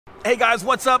Hey guys,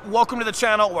 what's up? Welcome to the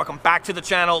channel. Welcome back to the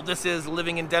channel. This is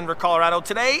Living in Denver, Colorado.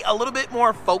 Today, a little bit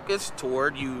more focused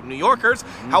toward you New Yorkers.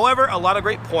 However, a lot of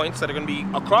great points that are going to be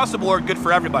across the board good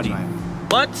for everybody.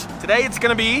 But today it's going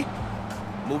to be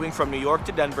moving from New York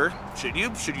to Denver. Should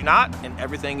you not? And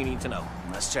everything you need to know.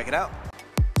 Let's check it out.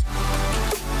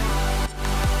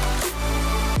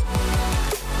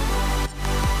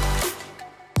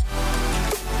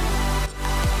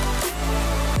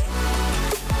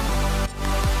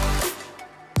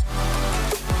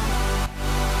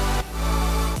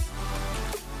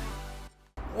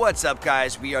 What's up,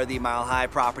 guys? We are the Mile High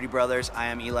Property Brothers. I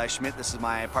am Eli Schmidt. This is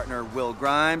my partner, Will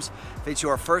Grimes. If it's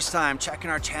your first time checking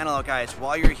our channel out, guys,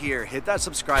 while you're here, hit that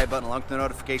subscribe button along with the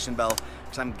notification bell,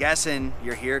 because I'm guessing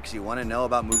you're here because you want to know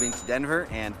about moving to Denver.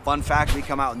 And fun fact, we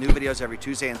come out with new videos every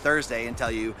Tuesday and Thursday and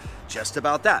tell you just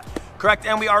about that. Correct,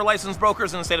 and we are licensed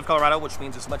brokers in the state of Colorado, which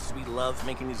means as much as we love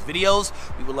making these videos,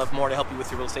 we would love more to help you with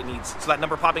your real estate needs. So that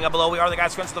number popping up below, we are the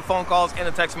guys who answer the phone calls and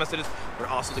the text messages. We're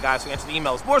also the guys who answer the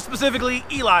emails. More specifically,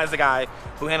 Eli is the guy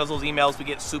who handles those emails. We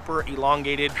get super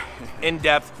elongated,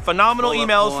 in-depth, phenomenal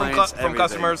emails from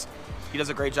customers. He does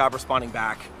a great job responding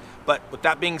back. But with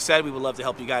that being said, we would love to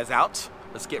help you guys out.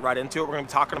 Let's get right into it. We're going to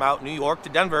be talking about New York to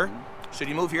Denver, should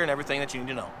you move here, and everything that you need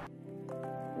to know.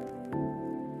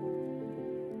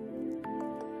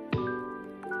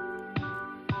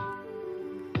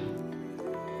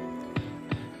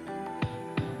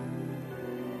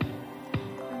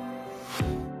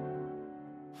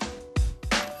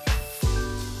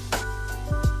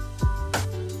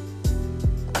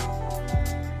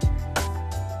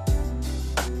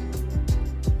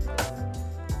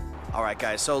 All right,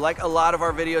 guys, so like a lot of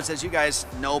our videos, as you guys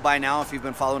know by now, if you've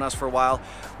been following us for a while,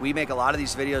 we make a lot of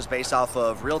these videos based off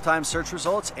of real-time search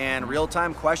results and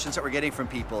real-time questions that we're getting from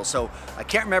people. So I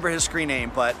can't remember his screen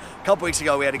name, but a couple weeks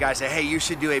ago we had a guy say, hey, you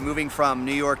should do a moving from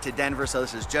New York to Denver, so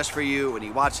this is just for you. When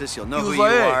you watch this, you'll know who you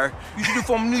are. You should do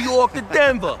from New York to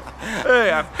Denver.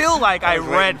 Hey, I feel like I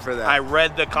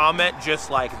read the comment just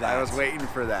like that. I was waiting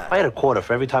for that. If I had a quarter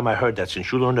for every time I heard that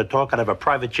since you learned to talk, I'd have a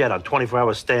private jet on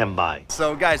 24-hour standby.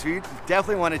 So guys, we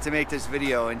definitely wanted to make this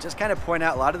video and just kind of point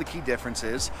out a lot of the key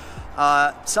differences.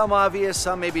 Some obvious,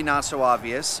 some maybe not so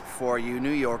obvious for you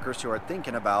New Yorkers who are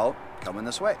thinking about coming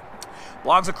this way.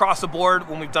 Blogs across the board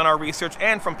when we've done our research,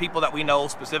 and from people that we know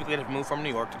specifically that have moved from New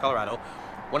York to Colorado,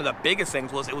 one of the biggest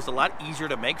things was it was a lot easier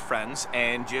to make friends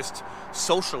and just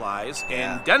socialize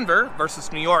in Denver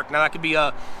versus New York. Now that could be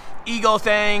a ego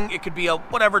thing, it could be a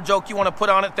whatever joke you want to put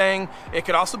on it thing. It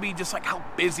could also be just like how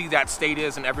busy that state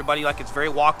is, and everybody, like, it's very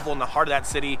walkable in the heart of that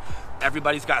city.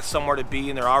 Everybody's got somewhere to be,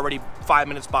 and they're already 5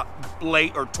 minutes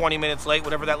late or 20 minutes late,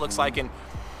 whatever that looks like. And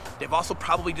they've also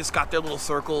probably just got their little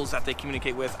circles that they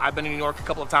communicate with. I've been in New York a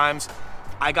couple of times.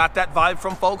 I got that vibe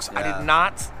from folks. I did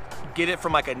not get it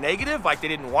from like a negative, like they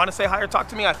didn't want to say hi or talk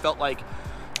to me. I felt like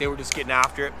they were just getting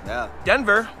after it.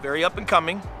 Denver, very up and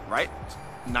coming, right?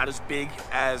 Not as big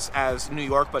as New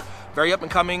York, but very up and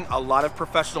coming. A lot of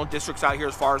professional districts out here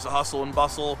as far as the hustle and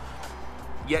bustle,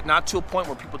 yet not to a point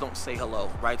where people don't say hello,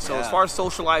 right? So as far as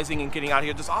socializing and getting out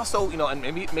here, there's also, you know, and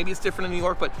maybe it's different in New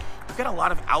York, but we've got a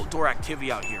lot of outdoor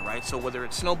activity out here, right? So whether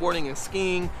it's snowboarding and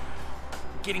skiing,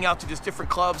 getting out to just different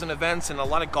clubs and events, and a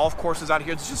lot of golf courses out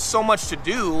here, there's just so much to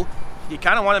do. You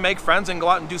kind of want to make friends and go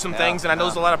out and do some things. And I know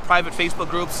there's a lot of private Facebook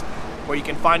groups where you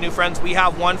can find new friends. We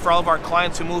have one for all of our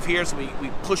clients who move here, so we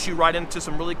push you right into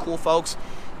some really cool folks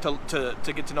to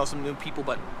get to know some new people.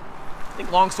 But I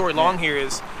think long story long here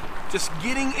is just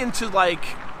getting into like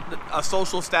a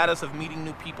social status of meeting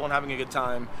new people and having a good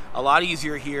time, a lot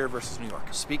easier here versus New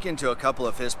York. Speaking to a couple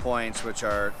of his points, which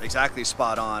are exactly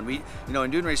spot on, we, you know,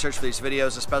 in doing research for these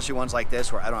videos, especially ones like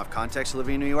this where I don't have context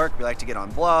living in New York, we like to get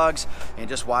on blogs and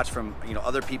just watch from, you know,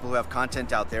 other people who have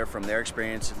content out there from their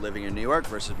experience living in New York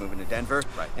versus moving to Denver.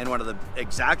 And one of the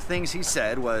exact things he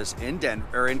said was in Denver,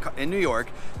 or in New York,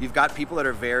 you've got people that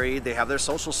are they have their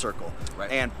social circle.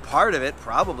 And part of it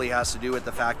probably has to do with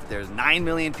the fact that there's 9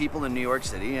 million people in New York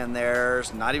City, and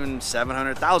there's not even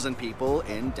 700,000 people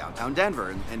in downtown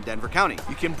Denver, in Denver County.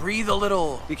 You can breathe a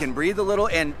little. You can breathe a little,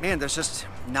 and man, there's just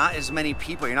not as many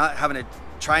people. You're not having to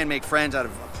try and make friends out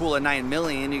of a pool of 9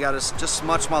 million. You got a just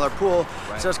much smaller pool.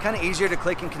 So it's kind of easier to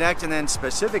click and connect. And then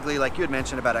specifically, like you had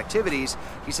mentioned about activities,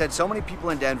 he said so many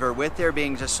people in Denver, with there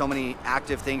being just so many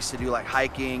active things to do, like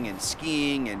hiking and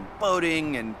skiing and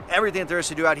boating and everything that there is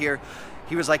to do out here,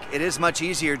 he was like, it is much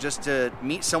easier just to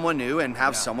meet someone new and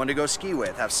have someone to go ski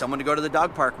with, have someone to go to the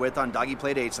dog park with on doggy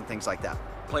play dates and things like that.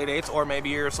 Play dates, or maybe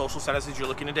your social status is you're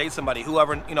looking to date somebody,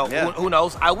 whoever, you know, who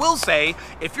knows. I will say,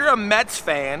 if you're a Mets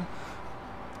fan,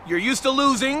 you're used to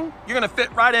losing, you're gonna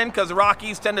fit right in because the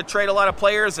Rockies tend to trade a lot of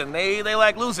players and they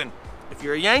like losing. If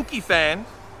you're a Yankee fan,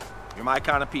 you're my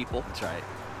kind of people. That's right.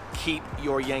 Keep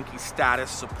your Yankee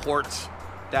status, support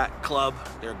that club.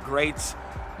 They're great.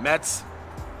 Mets,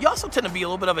 you also tend to be a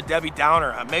little bit of a Debbie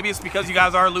Downer. Maybe it's because you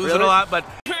guys are losing a lot, but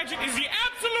Tragic is the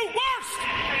absolute worst.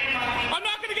 I'm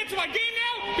not gonna get to my game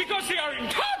now because they are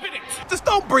incompetent. just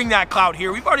don't bring that clout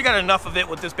here. We've already got enough of it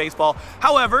with this baseball.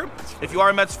 However, if you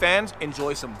are Mets fans,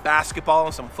 enjoy some basketball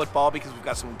and some football because we've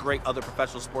got some great other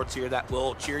professional sports here that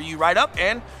will cheer you right up.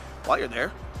 And while you're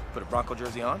there, put a Bronco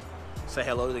jersey on, say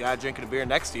hello to the guy drinking a beer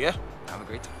next to you. Have a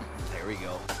great time. There we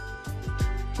go.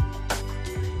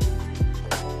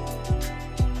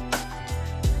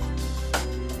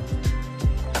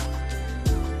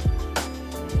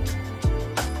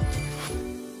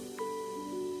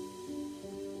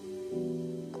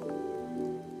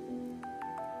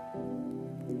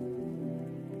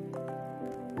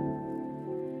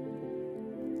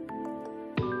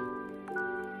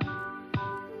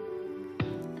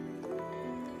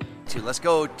 Let's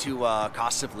go to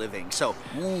cost of living. So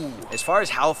as far as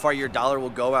how far your dollar will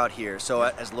go out here, so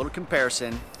as a little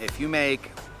comparison, if you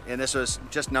make, and this was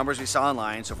just numbers we saw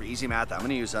online, so for easy math, I'm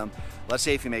going to use them. Let's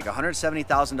say if you make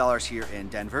 $170,000 here in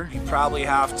Denver. You probably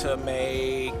have to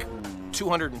make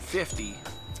 250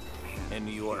 in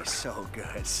New York. So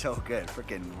good, so good.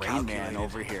 Freaking Rain Man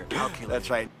over here. Calculated. That's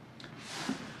right.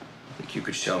 I think you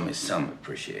could show me some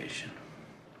appreciation.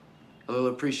 A little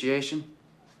appreciation?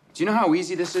 Do you know how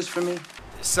easy this is for me?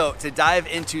 So to dive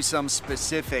into some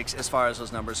specifics as far as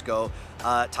those numbers go,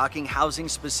 talking housing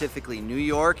specifically, New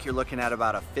York, you're looking at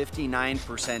about a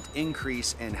 59%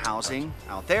 increase in housing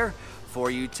out there. For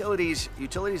utilities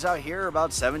out here are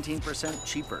about 17%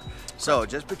 cheaper. So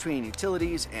just between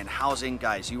utilities and housing,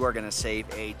 guys, you are gonna save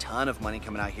a ton of money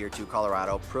coming out here to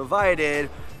Colorado, provided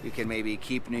you can maybe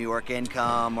keep New York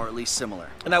income or at least similar.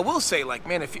 And I will say, like,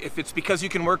 man, if it's because you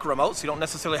can work remote, so you don't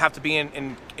necessarily have to be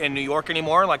in New York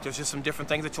anymore, like there's just some different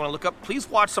things that you want to look up, please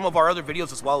watch some of our other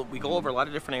videos as well. We go over a lot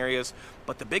of different areas,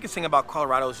 but the biggest thing about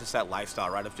Colorado is just that lifestyle,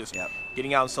 right? Of just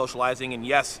getting out and socializing. And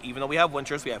yes, even though we have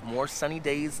winters, we have more sunny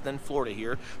days than Florida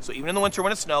here. So even in the winter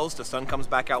when it snows, the sun comes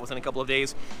back out within a couple of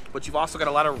days. But you've also got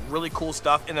a lot of really cool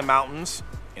stuff in the mountains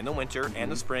in the winter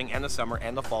and the spring and the summer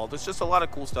and the fall. There's just a lot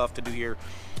of cool stuff to do here.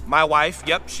 My wife,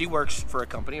 yep, she works for a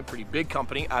company, a pretty big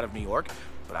company out of New York,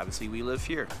 but obviously we live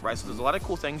here, right? So there's a lot of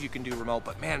cool things you can do remote.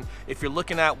 But man, if you're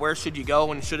looking at where should you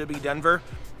go and should it be Denver,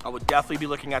 I would definitely be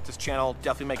looking at this channel,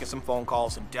 definitely making some phone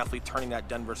calls and definitely turning that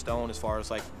Denver stone as far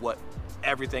as like what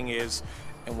everything is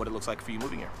and what it looks like for you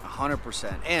moving here.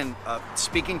 100%. And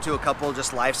speaking to a couple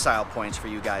just lifestyle points for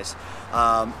you guys,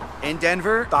 in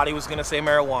Denver. Thought he was gonna say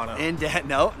marijuana. In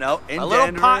no, in a little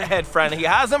Denver. pothead friend. He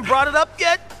hasn't brought it up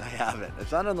yet. I haven't.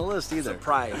 It's not on the list either.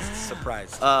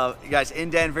 Surprised. Guys,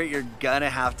 in Denver, you're gonna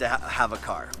have to have a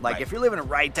car. Like Right. if you're living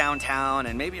right downtown,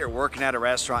 and maybe you're working at a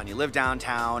restaurant and you live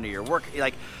downtown, or you're working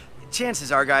like.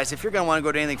 Chances are, guys, if you're gonna want to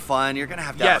go to anything fun, you're gonna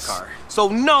have to have a car. So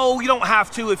no, you don't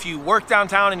have to if you work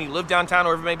downtown and you live downtown,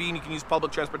 or maybe you can use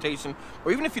public transportation,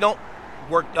 or even if you don't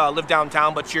live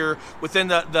downtown, but you're within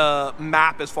the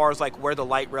map as far as like where the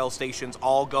light rail stations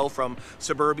all go from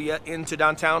suburbia into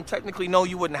downtown. Technically, no,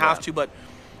 you wouldn't have to, but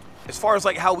as far as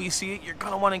like how we see it, you're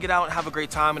gonna want to get out and have a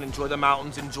great time and enjoy the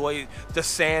mountains, enjoy the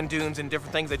sand dunes and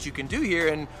different things that you can do here.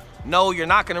 And no, you're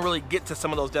not gonna really get to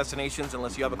some of those destinations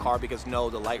unless you have a car, because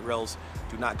no, the light rails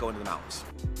do not go into the mountains.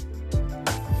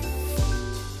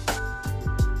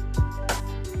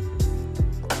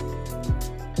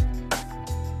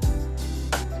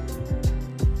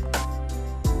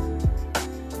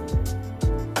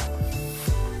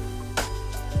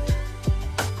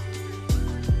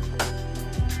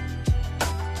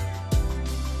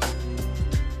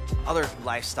 Other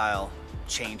lifestyle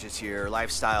changes here,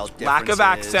 lifestyle differences. Lack of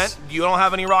accent. You don't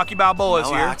have any Rocky Balboas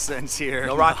no here. accents here.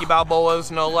 No Rocky Balboas,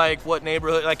 no like what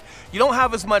neighborhood. Like you don't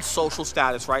have as much social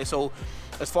status, right? So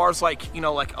as far as like, you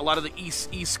know, like a lot of the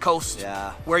East Coast,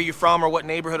 where you're from or what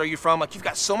neighborhood are you from, like you've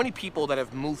got so many people that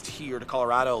have moved here to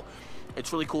Colorado.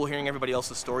 It's really cool hearing everybody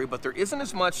else's story, but there isn't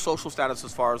as much social status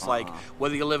as far as like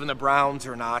whether you live in the Browns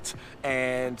or not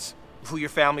and who your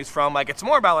family's from. Like it's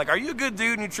more about like, are you a good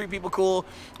dude and you treat people cool?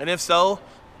 And if so,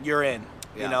 you're in.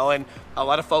 You know, and a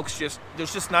lot of folks there's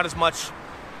just not as much,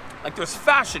 like there's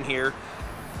fashion here,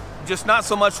 just not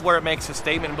so much where it makes a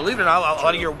statement. And believe it or not, a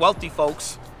lot of your wealthy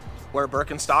folks wear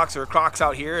Birkenstocks or Crocs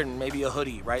out here and maybe a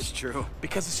hoodie, right? It's true.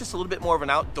 Because it's just a little bit more of an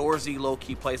outdoorsy,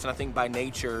 low-key place, and I think by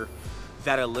nature,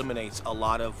 that eliminates a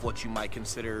lot of what you might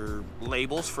consider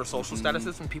labels for social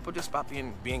statuses, and people just about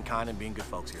being kind and being good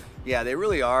folks here. Yeah, they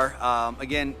really are.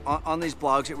 Again, on these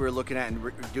blogs that we were looking at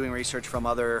and doing research from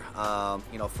other,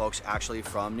 you know, folks actually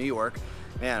from New York,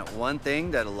 man, one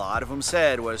thing that a lot of them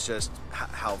said was just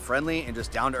how friendly and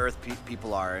just down-to-earth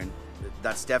people are, and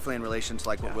that's definitely in relation to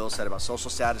like what Will said about social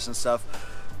status and stuff.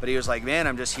 But he was like, man,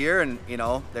 I'm just here, and you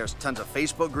know, there's tons of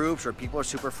Facebook groups where people are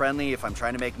super friendly. If I'm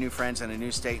trying to make new friends in a new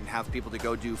state and have people to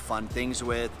go do fun things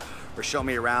with or show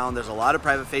me around, there's a lot of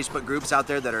private Facebook groups out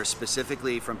there that are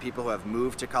specifically from people who have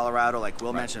moved to Colorado. Like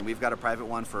Will mentioned, we've got a private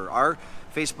one for our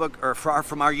Facebook, or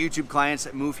from our YouTube clients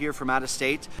that move here from out of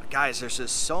state. Guys, there's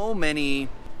just so many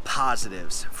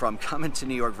positives from coming to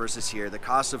New York versus here. The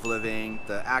cost of living,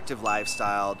 the active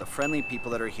lifestyle, the friendly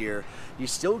people that are here. You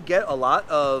still get a lot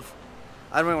of,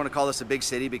 I don't really want to call this a big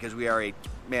city because we are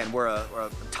we're a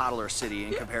toddler city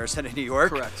in comparison to New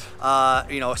York.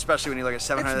 Correct. You know, especially when you look at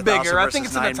 700,000 bigger. versus I think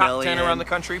it's in the top 9 million. 10 around the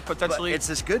country, potentially. But it's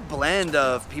this good blend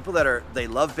of people that they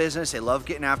love business, they love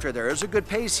getting after it. There is a good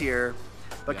pace here.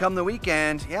 But come the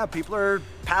weekend, people are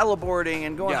paddleboarding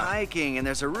and going hiking, and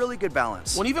there's a really good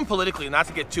balance. Well, even politically, not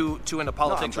to get too into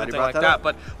politics or anything like that that,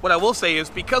 but what I will say is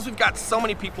because we've got so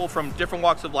many people from different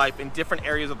walks of life in different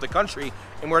areas of the country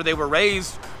and where they were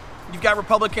raised, you've got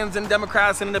Republicans and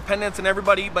Democrats and independents and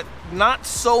everybody, but not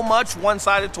so much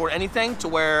one-sided toward anything to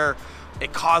where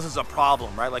it causes a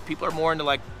problem, right? Like people are more into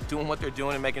like doing what they're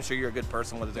doing and making sure you're a good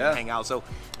person, whether they're gonna hang out. So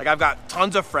like I've got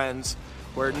tons of friends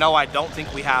where no, I don't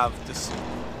think we have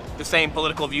the same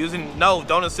political views, and no,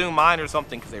 don't assume mine or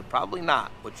something, because they're probably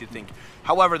not what you think.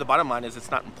 However, the bottom line is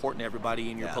it's not important to everybody,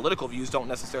 and your political views don't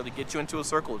necessarily get you into a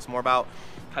circle. It's more about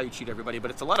how you treat everybody. But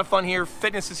it's a lot of fun here.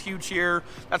 Fitness is huge here.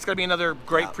 That's going to be another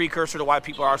great precursor to why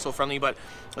people are so friendly. But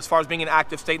as far as being an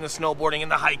active state in the snowboarding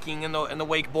and the hiking and the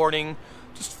wakeboarding,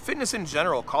 just fitness in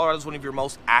general, Colorado is one of your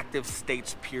most active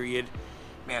states, period.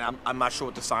 Man, I'm not sure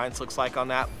what the science looks like on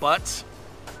that, but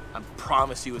I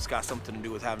promise you it's got something to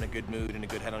do with having a good mood and a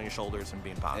good head on your shoulders and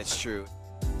being positive. It's true.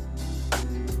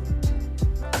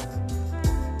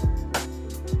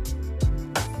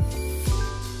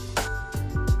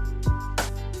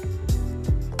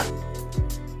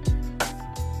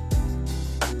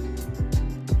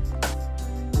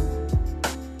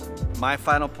 My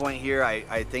final point here,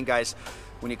 I think, guys,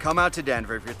 when you come out to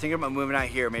Denver, if you're thinking about moving out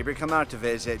here, maybe you're coming out to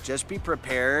visit, just be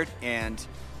prepared and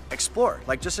explore.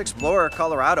 Like, just explore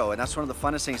Colorado, and that's one of the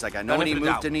funnest things. Like, I know when you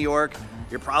moved to New York,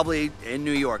 you're probably in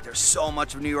New York. There's so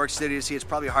much of New York City to see. It's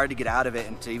probably hard to get out of it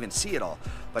and to even see it all.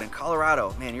 But in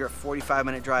Colorado, man, you're a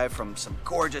 45-minute drive from some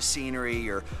gorgeous scenery.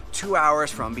 You're 2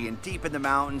 hours from being deep in the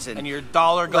mountains, and your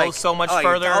dollar goes so much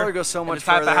further. Your dollar goes so much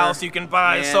further. The type of house you can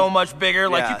buy is so much bigger.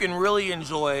 Like, you can really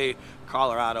enjoy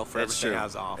Colorado for everything it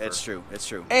has to offer. It's true. It's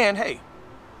true. And hey,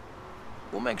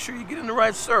 we'll make sure you get in the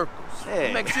right circles.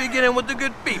 Hey. Make sure you get in with the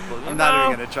good people. I'm not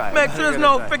even gonna try. Make sure there's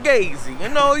no fugazi. You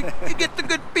know, you get the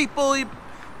good people. You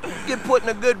get put in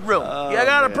a good room. You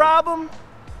got a problem?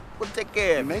 We'll take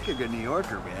care of it. You make a good New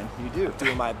Yorker, man. You do.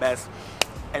 Doing my best.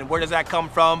 And where does that come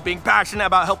from? Being passionate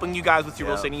about helping you guys with your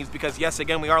real estate needs, because yes,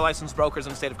 again, we are licensed brokers in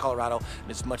the state of Colorado, and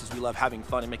as much as we love having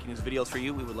fun and making these videos for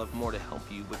you, we would love more to help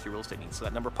you with your real estate needs. So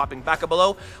that number popping back up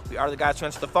below, we are the guys to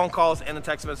answer the phone calls and the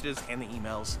text messages and the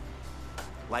emails.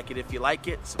 Like it if you like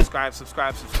it. Subscribe.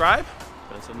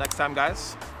 But until next time,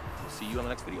 guys, we'll see you on the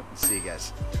next video. See you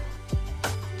guys.